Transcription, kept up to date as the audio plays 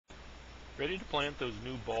Ready to plant those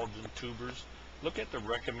new bulbs and tubers? Look at the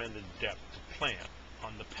recommended depth to plant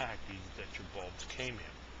on the package that your bulbs came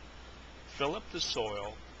in. Fill up the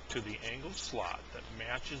soil to the angled slot that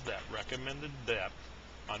matches that recommended depth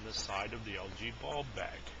on the side of the LG bulb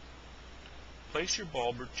bag. Place your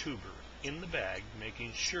bulb or tuber in the bag,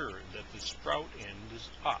 making sure that the sprout end is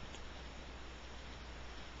up,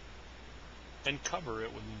 and cover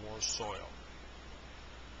it with more soil.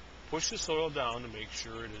 Push the soil down to make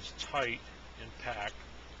sure it is tight and packed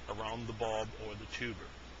around the bulb or the tuber.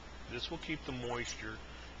 This will keep the moisture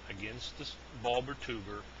against the bulb or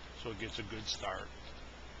tuber so it gets a good start.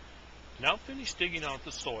 Now finish digging out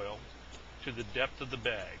the soil to the depth of the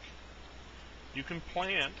bag. You can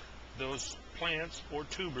plant those plants or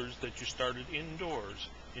tubers that you started indoors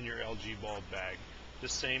in your LG bulb bag the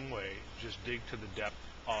same way, just dig to the depth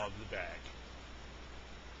of the bag.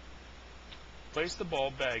 Place the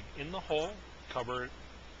bulb bag in the hole, cover it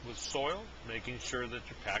with soil, making sure that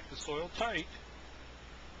you pack the soil tight.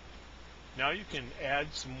 Now you can add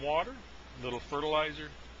some water, a little fertilizer,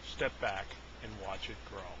 step back and watch it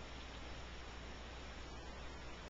grow.